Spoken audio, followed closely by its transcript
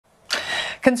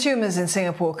Consumers in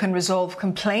Singapore can resolve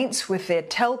complaints with their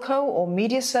telco or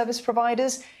media service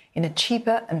providers in a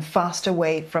cheaper and faster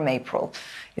way from April.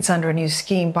 It's under a new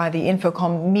scheme by the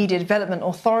Infocomm Media Development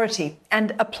Authority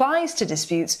and applies to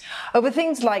disputes over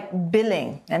things like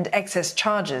billing and excess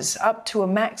charges up to a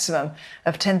maximum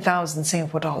of 10,000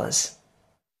 Singapore dollars.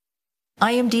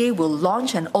 IMDA will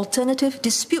launch an alternative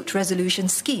dispute resolution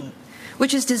scheme,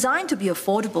 which is designed to be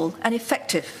affordable and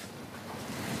effective.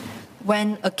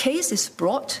 When a case is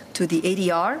brought to the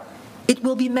ADR, it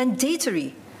will be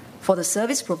mandatory for the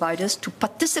service providers to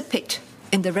participate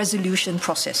in the resolution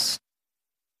process.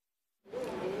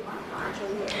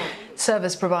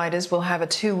 Service providers will have a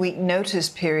 2-week notice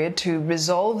period to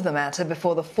resolve the matter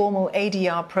before the formal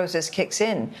ADR process kicks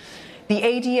in. The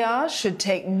ADR should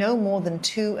take no more than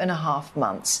 2.5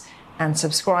 months, and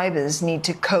subscribers need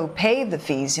to co-pay the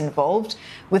fees involved,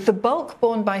 with the bulk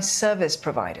borne by service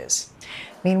providers.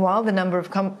 Meanwhile, the number of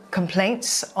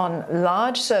complaints on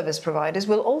large service providers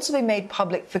will also be made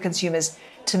public for consumers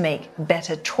to make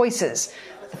better choices.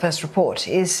 The first report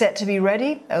is set to be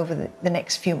ready over the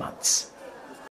next few months.